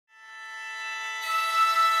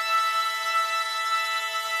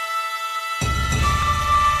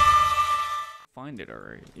find it,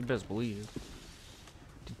 alright. You best believe.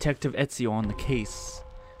 Detective Ezio on the case.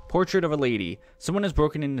 Portrait of a lady. Someone has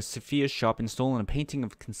broken into Sophia's shop and stolen a painting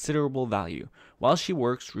of considerable value. While she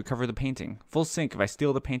works, recover the painting. Full sync if I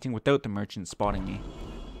steal the painting without the merchant spotting me.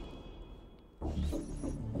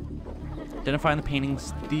 Identifying the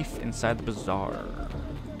painting's thief inside the bazaar.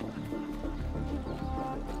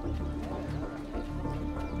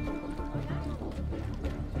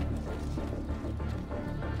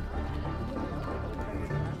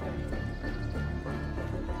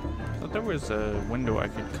 There was a window I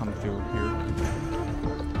could come through here.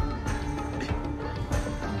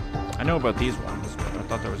 I know about these ones, but I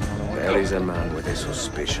thought there was another one. There is a man with a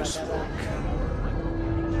suspicious look.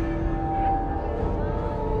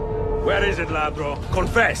 Where is it, Ladro?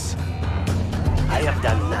 Confess! I have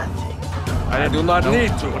done nothing. I do not need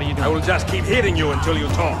to. What are you doing? I will just keep hitting you until you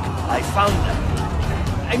talk. I found them.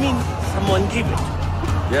 I mean, someone gave it.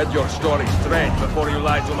 Get your story straight before you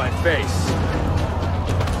lie to my face.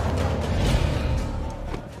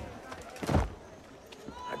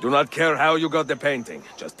 I do not care how you got the painting.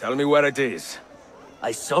 Just tell me where it is.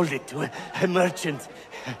 I sold it to a merchant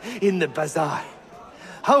in the bazaar.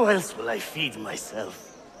 How else will I feed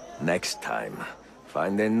myself? Next time,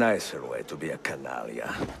 find a nicer way to be a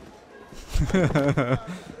canallia.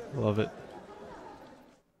 Love it.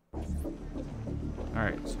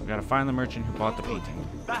 Alright, so we gotta find the merchant who bought the painting.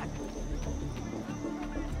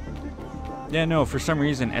 Yeah, no, for some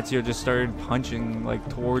reason Ezio just started punching like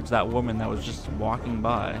towards that woman that was just walking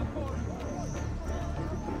by.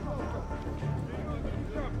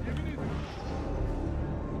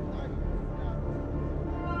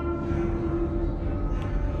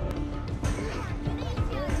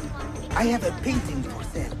 I have a painting for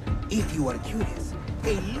sale, if you are curious.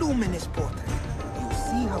 A luminous portrait. You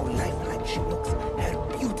see how lifelike she looks. Her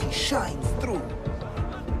beauty shines through.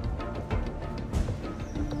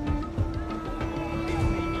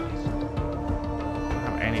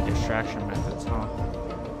 Any distraction methods, huh?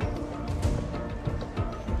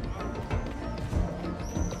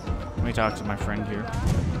 Let me talk to my friend here.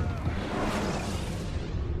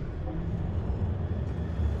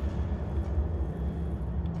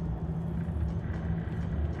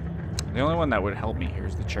 The only one that would help me here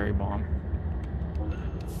is the cherry bomb.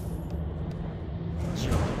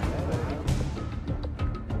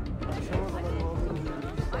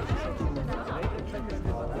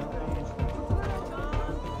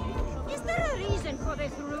 Is there a reason for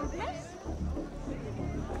this rudeness?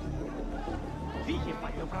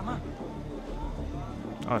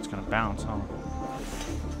 Oh, it's gonna bounce, huh?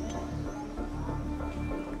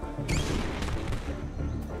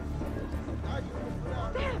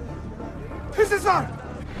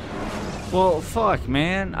 Well, fuck,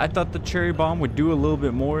 man. I thought the cherry bomb would do a little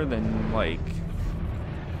bit more than, like,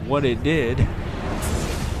 what it did.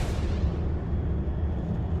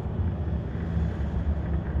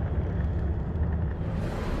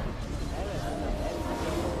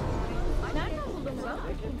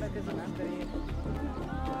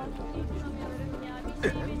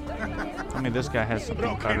 I mean, this guy has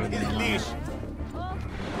something better than mine.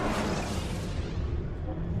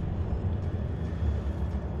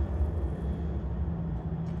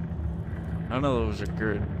 None of those are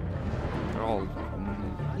good. They're all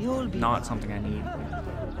not something I need.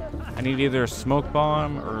 I need either a smoke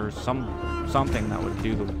bomb or something that would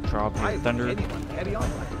do the drop of thunder.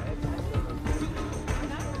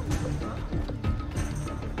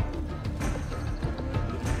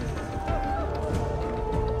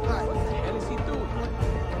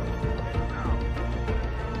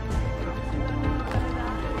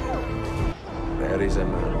 There is a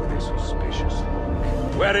man with a suspicious look.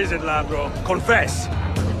 Where is it, Ladro? Confess!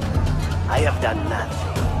 I have done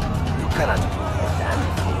nothing. You cannot prove a damn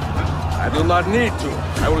thing. I do not need to.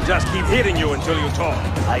 I will just keep hitting you until you talk.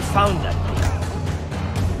 I found that thing.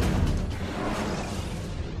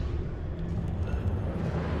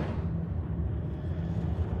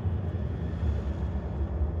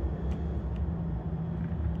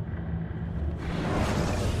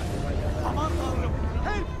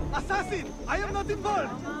 Help! Assassin! I am not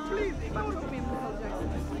involved! Please,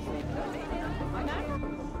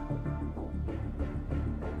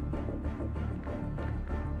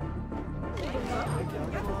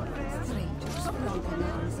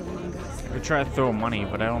 I could try to throw money,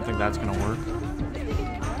 but I don't think that's gonna work.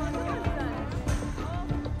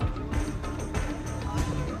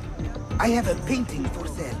 I have a painting for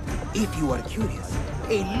sale, if you are curious.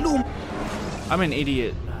 I'm an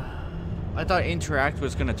idiot. I thought Interact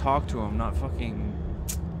was gonna talk to him, not fucking...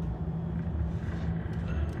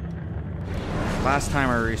 Last time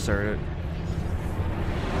I restarted.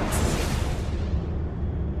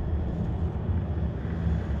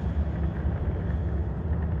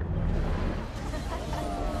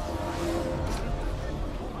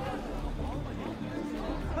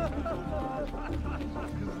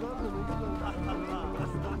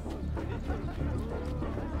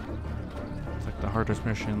 hardest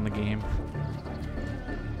mission in the game.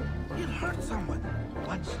 You'll hurt someone.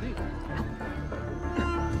 One slip.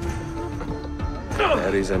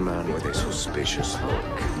 There is a man with a suspicious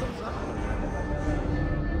look.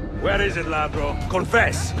 Where is it, Ladro?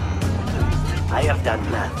 Confess! I have done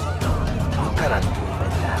nothing. You cannot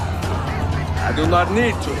prove that. I do not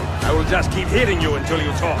need to. I will just keep hitting you until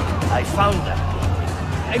you talk. I found them.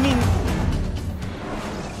 I mean,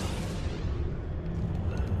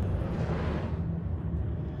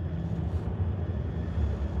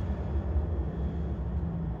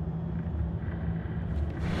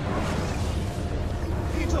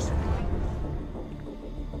 He just...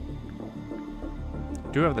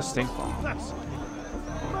 Do have the stink bomb. That's...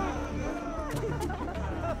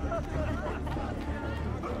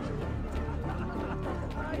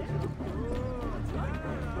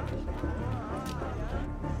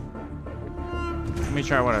 Let me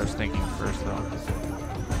try what I was thinking first, though.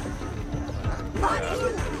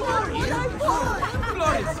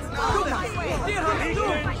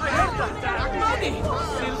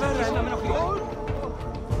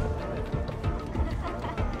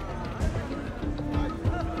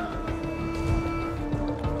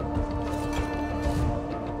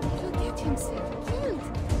 Get himself killed.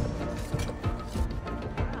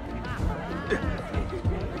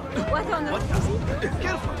 What on earth?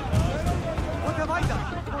 Careful! What have I done?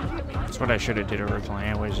 That's what I should have did originally.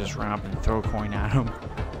 Anyways, just run up and throw a coin at him.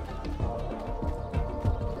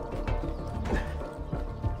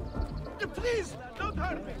 Please, don't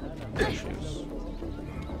hurt me! Issues.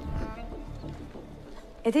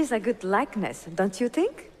 It is a good likeness, don't you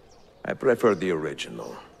think? I prefer the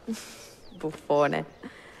original. Buffone.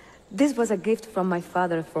 This was a gift from my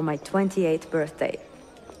father for my 28th birthday.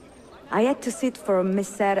 I had to sit for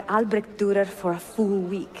Messer Albrecht Dürer for a full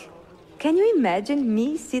week. Can you imagine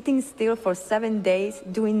me sitting still for 7 days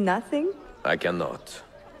doing nothing? I cannot.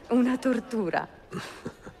 Una tortura.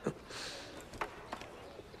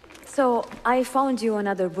 So, I found you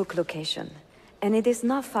another book location. And it is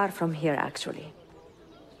not far from here, actually.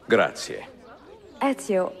 Grazie.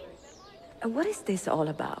 Ezio, what is this all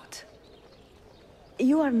about?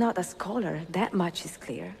 You are not a scholar, that much is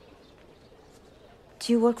clear.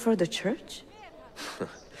 Do you work for the church?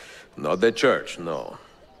 Not the church, no.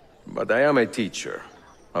 But I am a teacher,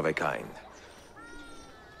 of a kind.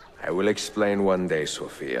 I will explain one day,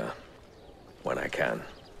 Sophia. When I can.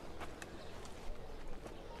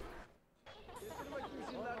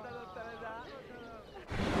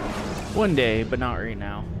 One day, but not right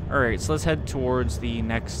now. Alright, so let's head towards the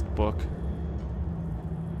next book.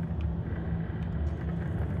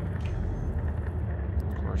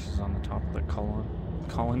 Of course, it's on the top of the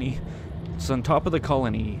colony. It's on top of the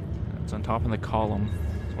colony. It's on top of the column.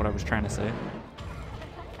 That's what I was trying to say.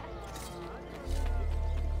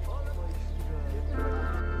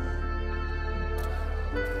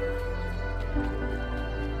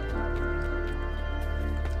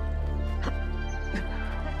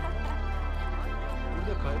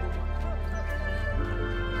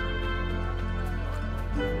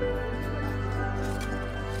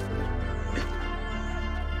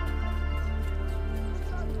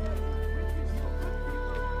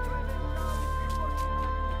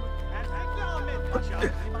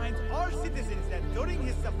 Reminds all citizens that during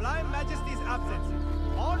His Sublime Majesty's absence,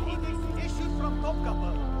 all edicts issued from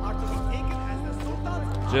Topkapi are to be taken as the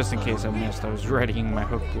Sultan's Just in case I missed, I was readying my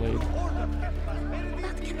hook blade. order kept prosperity.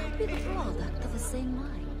 That cannot be the product of the same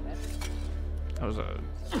mind. That was a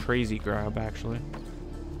crazy grab, actually.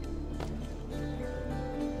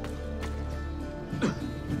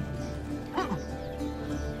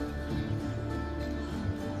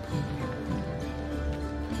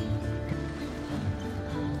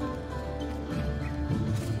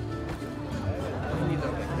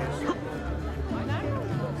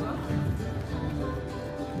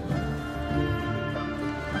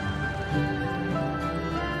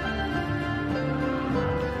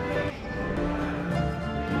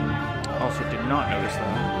 Also did not notice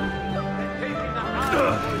that.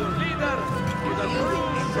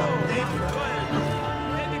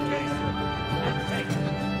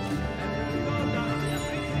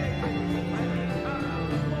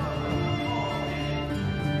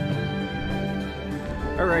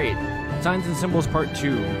 Alright, Signs and Symbols Part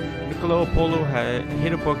 2. Niccolo Polo had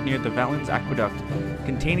hid a book near the Valens Aqueduct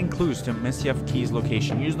containing clues to Mesiev Key's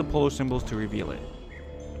location. Use the Polo symbols to reveal it.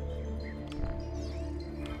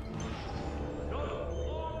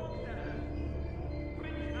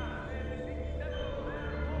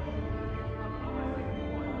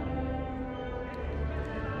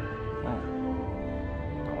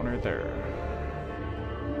 There.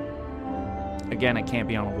 Again, it can't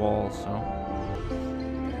be on a wall, so.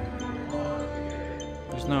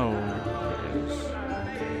 There's no... I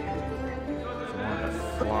wanted to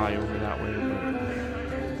fly over that way,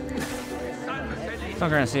 but... It's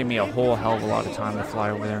not gonna save me a whole hell of a lot of time to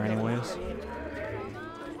fly over there anyways.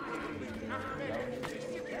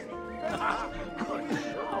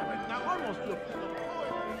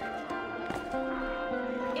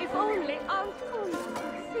 If only Anton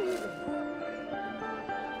could see them.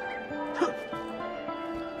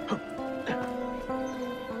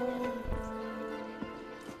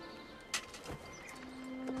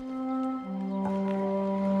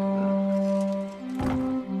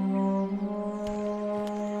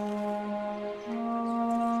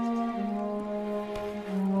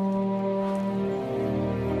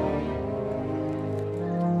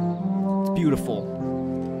 Beautiful.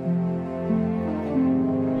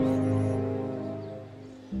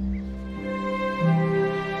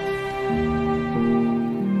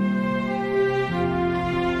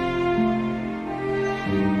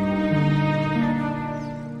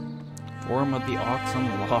 Forum of the Ox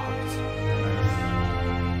unlocked.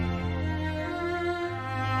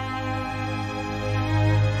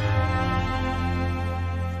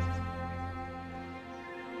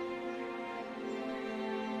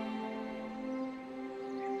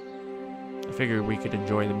 I figured we could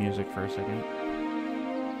enjoy the music for a second.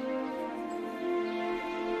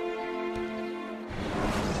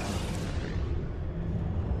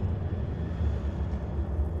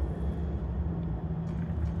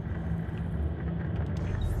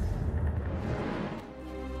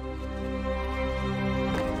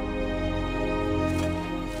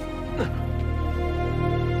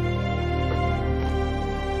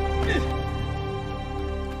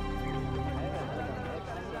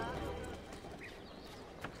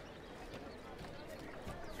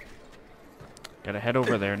 Gotta head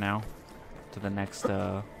over there now to the next,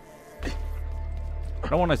 I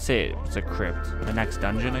don't want to say it's a crypt. The next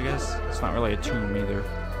dungeon, I guess. It's not really a tomb either.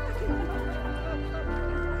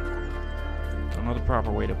 Don't know the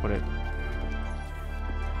proper way to put it.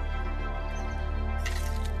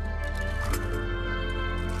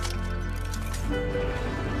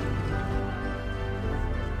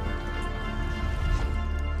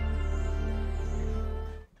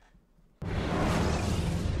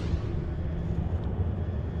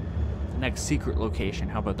 Next secret location.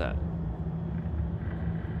 How about that?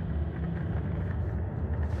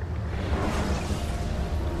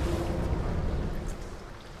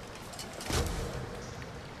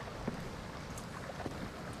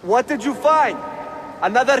 What did you find?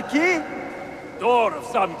 Another key? Door of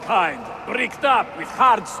some kind, bricked up with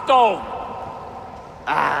hard stone.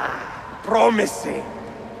 Ah, promising.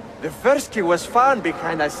 The first key was found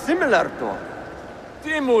behind a similar door.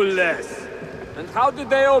 Timules. And how did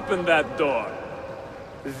they open that door?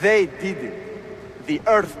 They didn't. The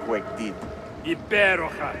earthquake did.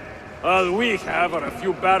 Iberoja. All we have are a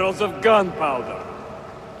few barrels of gunpowder.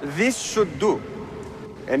 This should do.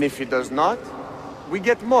 And if it does not, we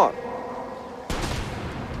get more.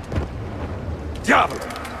 Diablo!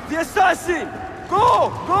 The assassin! Go!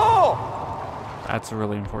 Go! That's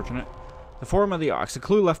really unfortunate. The Forum of the Ox. A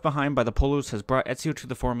clue left behind by the Polos has brought Ezio to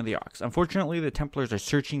the Forum of the Ox. Unfortunately, the Templars are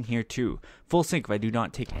searching here too. Full sync if I do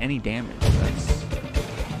not take any damage. That's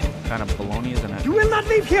kind of baloney, isn't it? You will not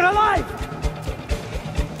leave here alive!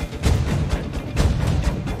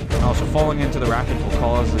 And also, falling into the rapids will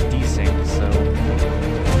cause a desync, so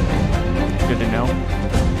good to know.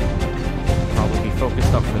 Probably be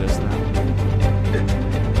focused up for this now.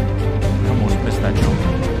 Almost missed that jump.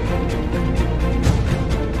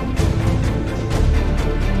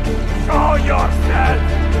 Show yourself!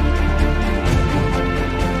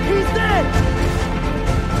 He's dead!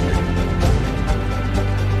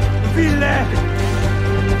 Villain!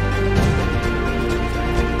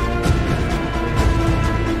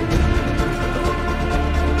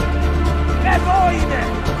 Levoide!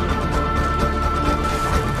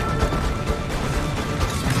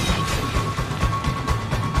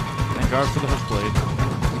 Thank God for the hook blade.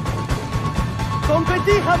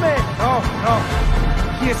 Competijame! No, no.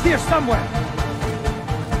 He is here somewhere.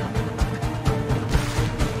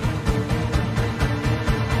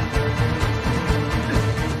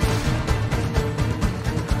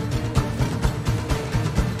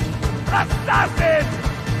 Assassin!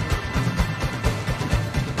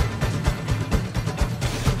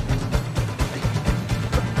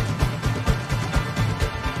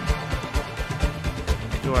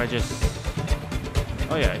 Do I just...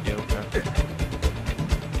 Oh yeah, I do. Okay.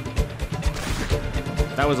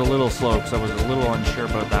 That was a little slow because I was a little unsure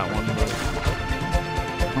about that one, but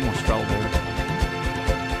I almost fell there.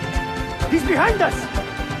 He's behind us!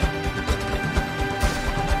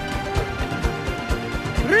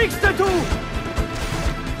 Richter du!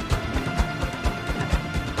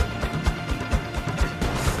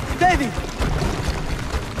 David!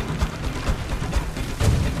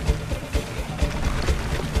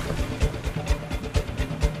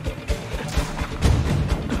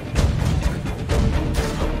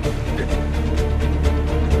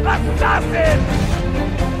 Assassin!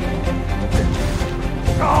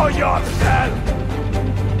 Show yourself!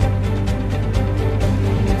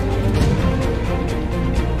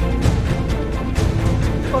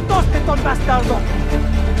 ¡Cotoste, ton bastardo!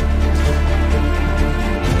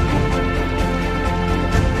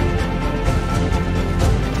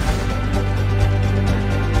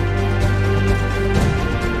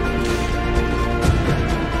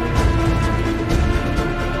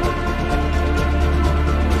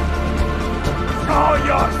 Show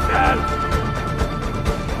yourself!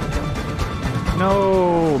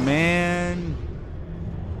 No, man.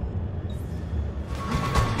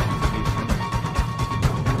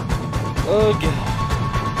 Ugh.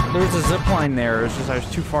 There was a zip line there. It's just I was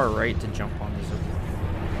too far right to jump on the zip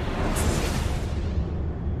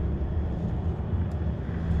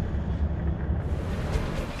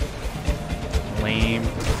line. Lame.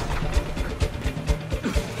 I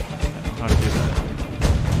don't know how to do that.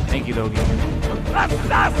 Thank you, though, game.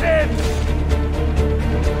 Assassin!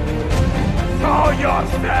 Show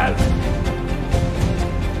yourself!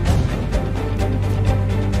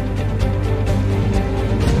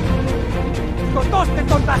 ¡Cotoste,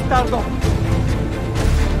 ton bastardo!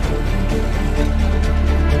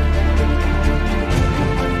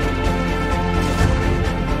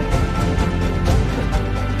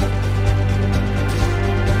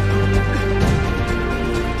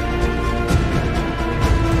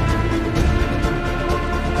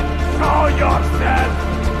 Show yourself!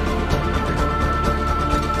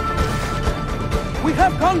 We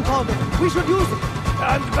have gunpowder! We should use it!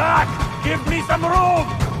 Stand back! Give me some room!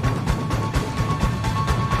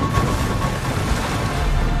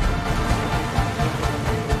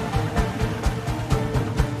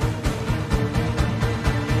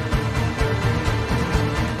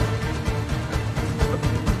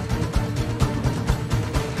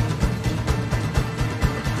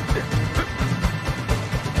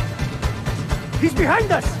 He's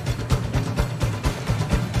behind us!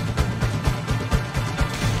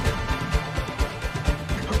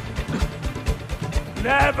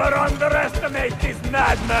 Never underestimate this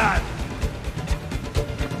madman!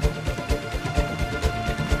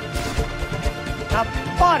 Now,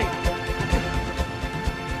 body!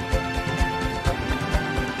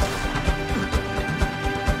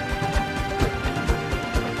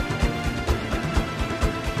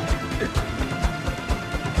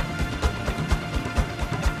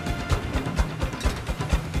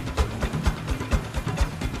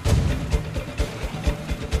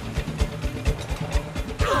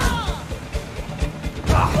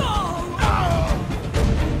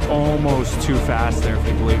 Almost too fast there, if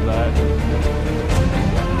you believe that.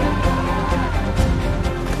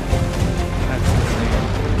 That's insane.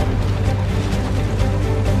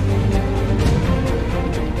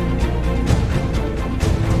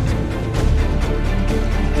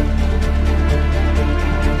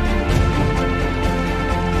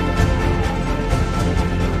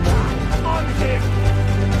 On him!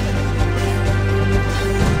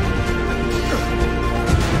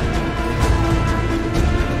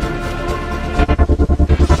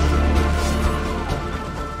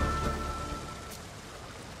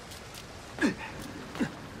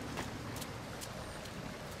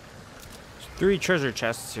 Three treasure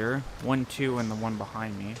chests here. 1, 2, and the one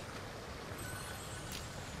behind me.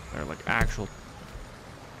 They're like actual...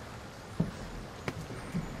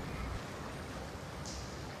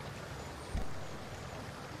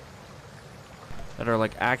 that are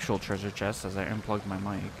like actual treasure chests as I unplugged my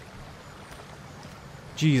mic.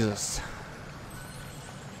 Jesus.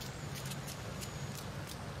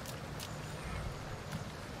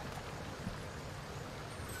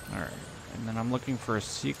 Alright. And then I'm looking for a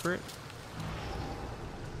secret.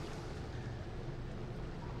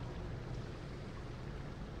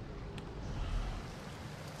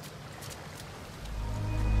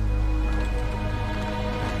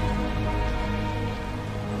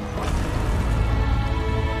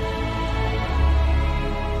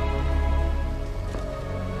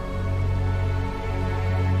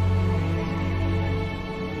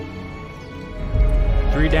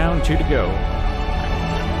 Three down, 2 to go.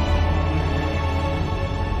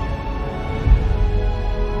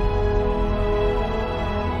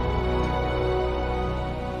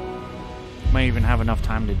 Might even have enough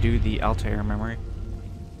time to do the Altair memory.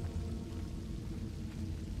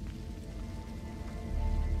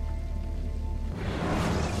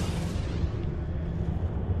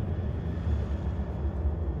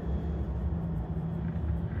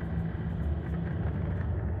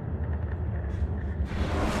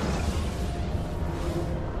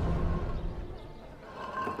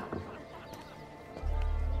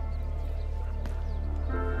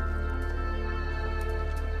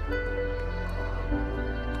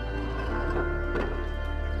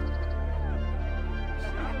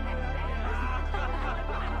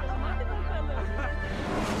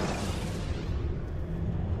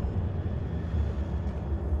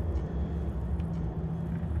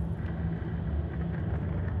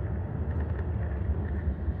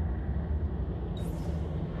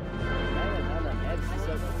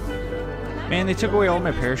 Man, they took away all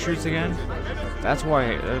my parachutes again. That's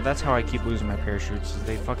why. That's how I keep losing my parachutes. Is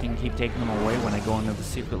they fucking keep taking them away when I go into the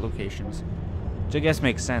secret locations. Which I guess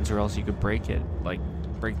makes sense, or else you could break it, like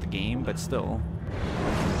break the game. But still,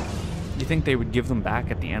 you think they would give them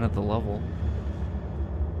back at the end of the level?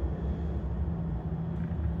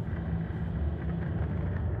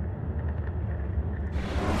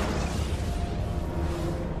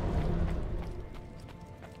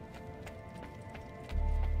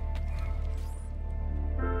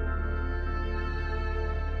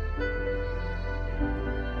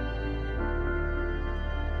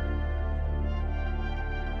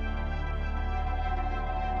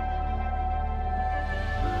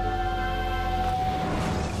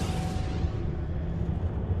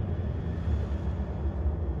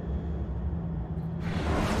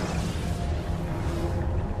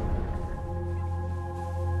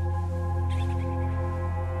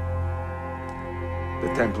 The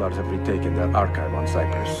Templars have retaken their archive on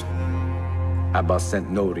Cyprus. Abbas sent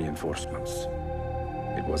no reinforcements.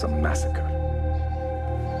 It was a massacre.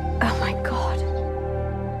 Oh my god.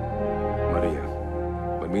 Maria,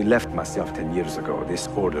 when we left Masyaf 10 years ago, this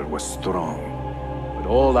order was strong. But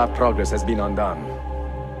all our progress has been undone.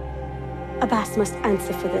 Abbas must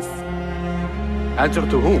answer for this. Answer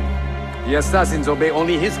to whom? The assassins obey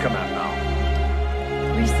only his command now.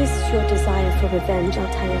 Resist your desire for revenge,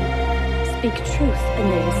 Altair. Speak truth,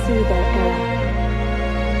 and they will see their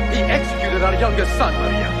error. He executed our youngest son,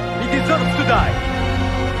 Maria. He deserves to die.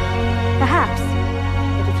 Perhaps.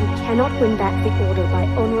 But if you cannot win back the Order by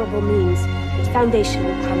honorable means, its foundation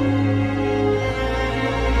will crumble.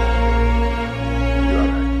 You are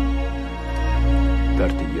right.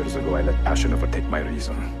 30 years ago, I let passion overtake my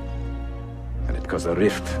reason. And it caused a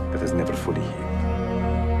rift that has never fully healed.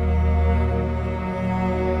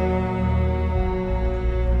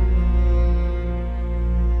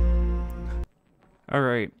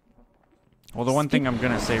 Alright. Well, the one thing I'm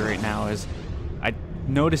gonna say right now is I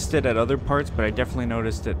noticed it at other parts, but I definitely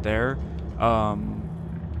noticed it there. The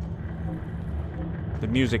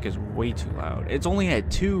music is way too loud. It's only at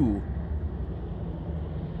 2.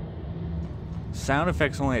 Sound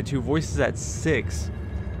effects only at 2. Voices at 6.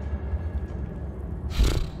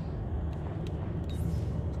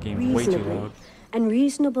 Game's way too loud. And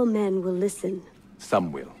reasonable men will listen.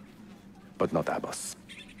 Some will, but not Abbas.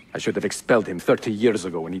 I should have expelled him 30 years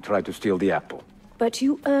ago when he tried to steal the apple. But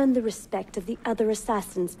you earn the respect of the other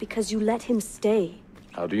assassins because you let him stay.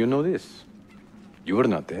 How do you know this? You were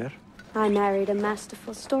not there. I married a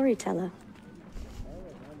masterful storyteller.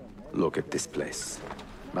 Look at this place.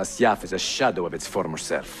 Masyaf is a shadow of its former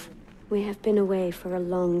self. We have been away for a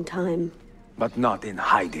long time. But not in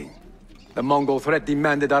hiding. The Mongol threat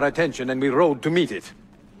demanded our attention and we rode to meet it.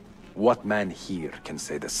 What man here can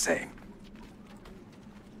say the same?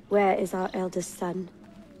 Where is our eldest son?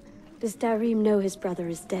 Does Darim know his brother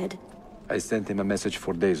is dead? I sent him a message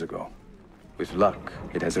 4 days ago. With luck,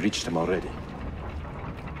 it has reached him already.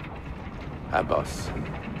 Abbas,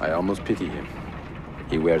 I almost pity him.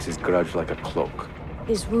 He wears his grudge like a cloak.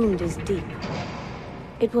 His wound is deep.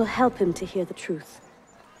 It will help him to hear the truth.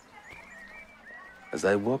 As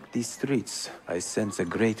I walk these streets, I sense a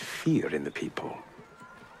great fear in the people.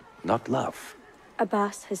 Not love.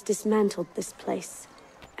 Abbas has dismantled this place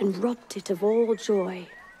and robbed it of all joy.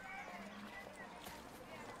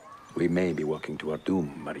 We may be walking to our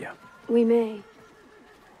doom, Maria. We may,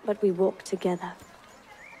 but we walk together.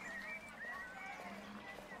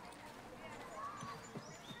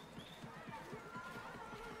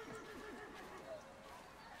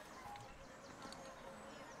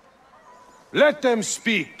 Let them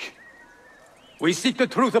speak. We seek the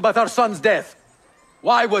truth about our son's death.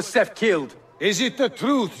 Why was Seth killed? Is it the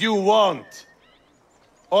truth you want?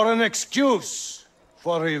 Or an excuse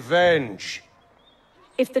for revenge?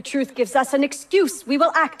 If the truth gives us an excuse, we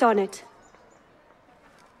will act on it.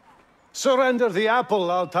 Surrender the apple,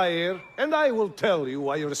 Altair, and I will tell you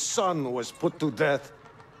why your son was put to death.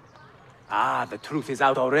 Ah, the truth is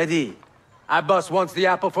out already. Abbas wants the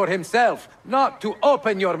apple for himself, not to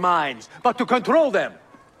open your minds, but to control them.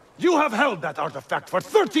 You have held that artifact for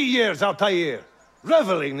 30 years, Altair,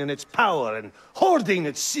 reveling in its power and hoarding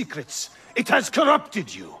its secrets. It has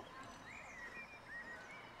corrupted you.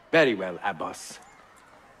 Very well, Abbas.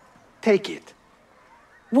 Take it.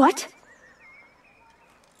 What?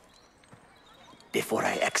 Before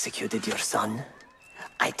I executed your son,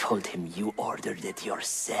 I told him you ordered it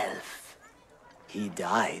yourself. He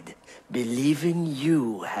died, believing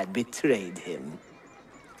you had betrayed him.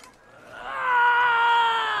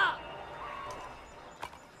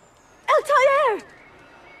 Altair!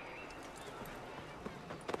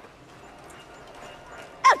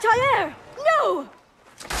 Altair! No!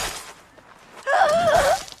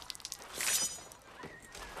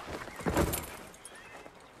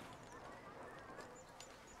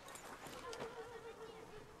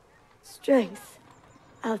 Strength,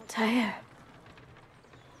 Altair.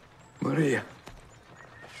 Maria.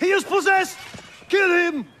 He is possessed! Kill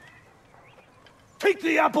him! Take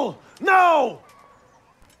the apple, now!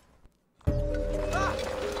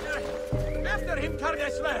 After him,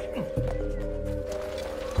 Kardasway!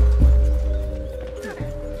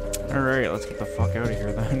 Alright, let's get the fuck out of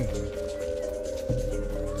here then.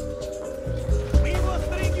 We must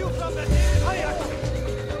bring you from the dead.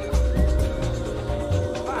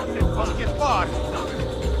 Fucking far!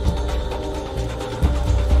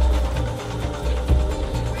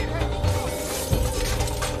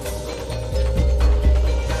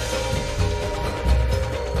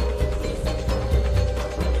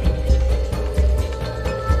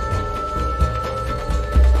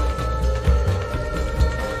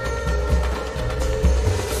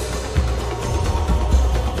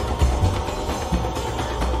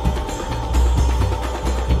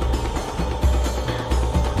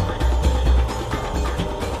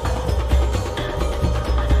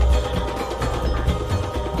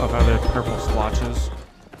 Purple splotches.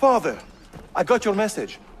 Father, I got your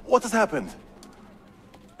message. What has happened?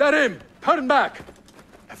 Darim, turn back!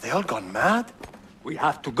 Have they all gone mad? We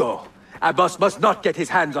have to go. Abbas must not get his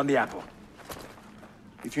hands on the apple.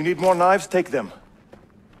 If you need more knives, take them.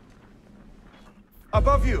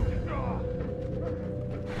 Above you!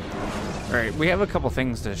 Alright, we have a couple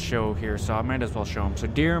things to show here, so I might as well show them. So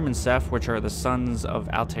Dirham and Seth, which are the sons of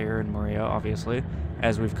Altair and Maria, obviously,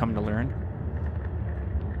 as we've come to learn.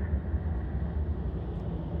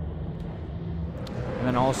 And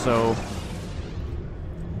then also,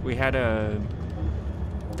 we had a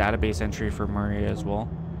database entry for Maria as well.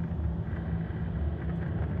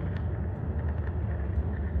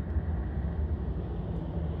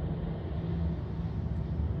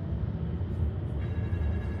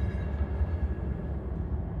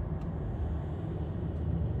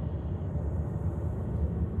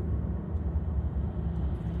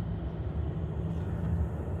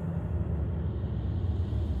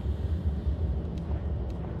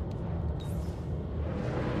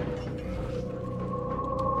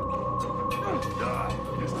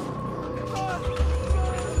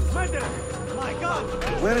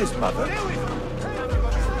 Where is Mother?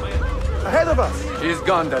 Ahead of us! She's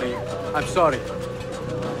gone, Darim. I'm sorry.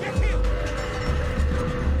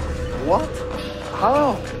 What?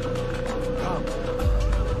 How?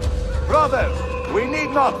 Brothers, we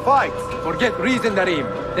need not fight! Forget reason, Darim.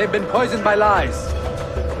 They've been poisoned by lies.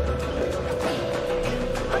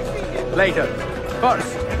 Later.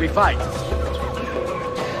 First, we fight.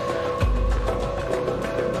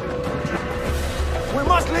 We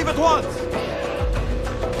must leave at once!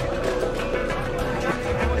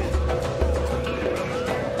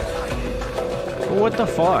 What the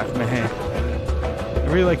fuck, man?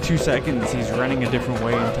 Every like 2 seconds, he's running a different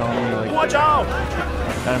way and telling me like, watch out!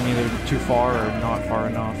 that I'm either too far or not far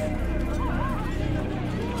enough.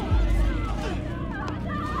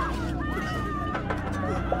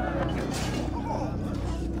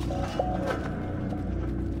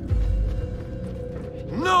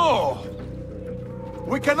 No!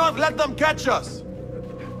 We cannot let them catch us!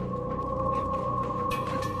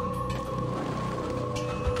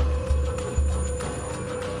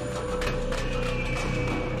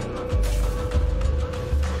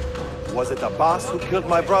 Was it Abbas who killed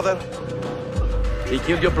my brother? He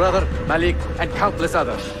killed your brother, Malik, and countless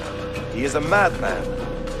others. He is a madman.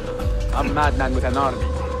 A madman with an army.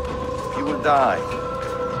 He will die.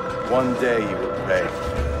 One day he will pay.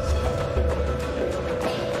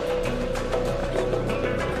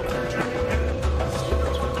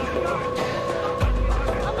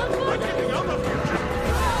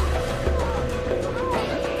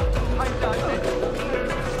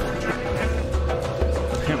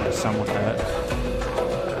 Some with that.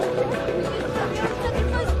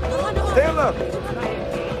 Stay alert!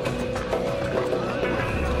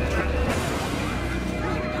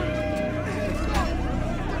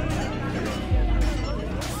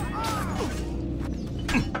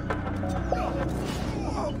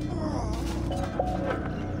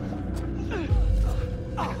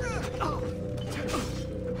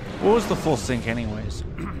 What was the full sync anyways?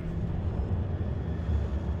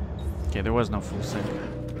 Okay, there was no full sync.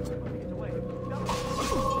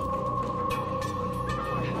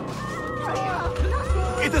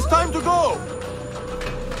 It is time to go!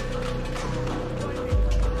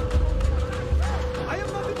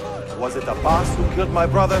 Was it Abbas who killed my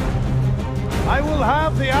brother? I will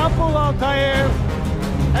have the apple, Altair!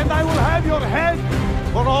 and I will have your head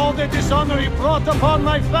for all the dishonor he brought upon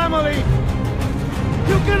my family.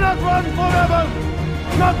 You cannot run forever,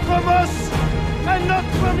 not from us, and not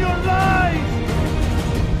from your lies!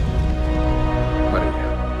 Maria.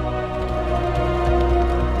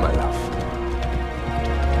 My love.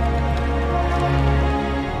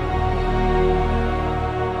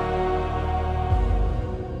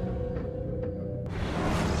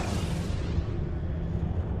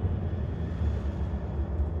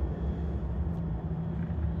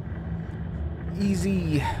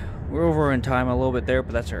 Easy. We're over in time a little bit there,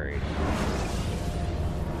 but that's alright.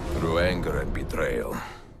 Through anger and betrayal,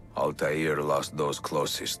 Altair lost those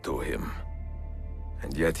closest to him.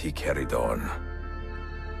 And yet he carried on.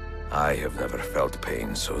 I have never felt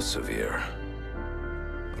pain so severe.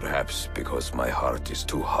 Perhaps because my heart is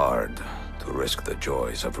too hard to risk the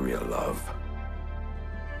joys of real love.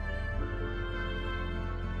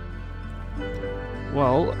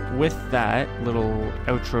 Well, with that little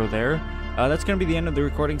outro there, that's going to be the end of the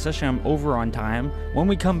recording session. I'm over on time. When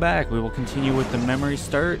we come back, we will continue with the memory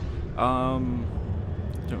start. Don't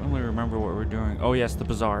really remember what we're doing. Oh yes, the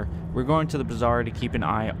bazaar. We're going to the bazaar to keep an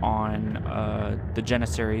eye on the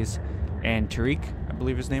Janissaries and Tariq, I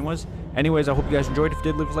believe his name was. Anyways, I hope you guys enjoyed. If you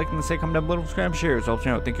did, leave a like and say, comment down below, subscribe, share. It helps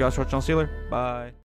me out. Thank you guys for watching. I'll see you later. Bye.